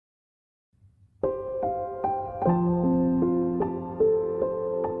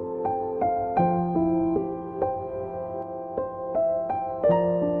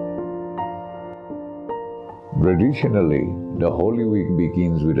Traditionally, the Holy Week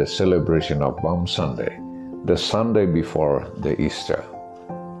begins with a celebration of Palm Sunday, the Sunday before the Easter.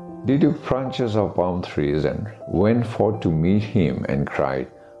 They took branches of palm trees and went forth to meet him and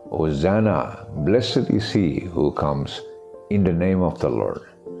cried, "Hosanna, blessed is he who comes in the name of the Lord."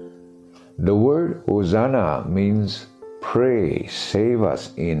 The word Hosanna means pray, save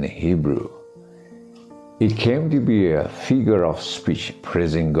us in Hebrew. It came to be a figure of speech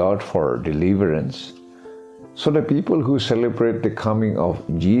praising God for deliverance. So the people who celebrate the coming of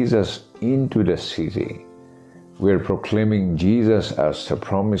Jesus into the city were proclaiming Jesus as the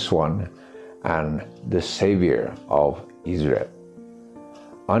promised one and the Savior of Israel.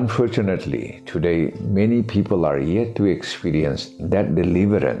 Unfortunately, today many people are yet to experience that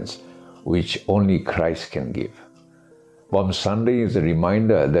deliverance which only Christ can give. Palm Sunday is a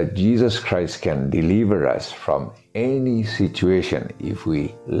reminder that Jesus Christ can deliver us from any situation if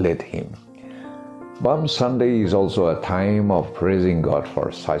we let Him. Palm Sunday is also a time of praising God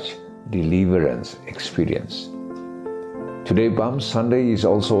for such deliverance experience. Today, Palm Sunday is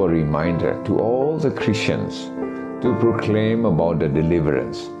also a reminder to all the Christians to proclaim about the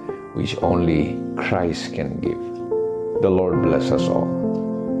deliverance which only Christ can give. The Lord bless us all.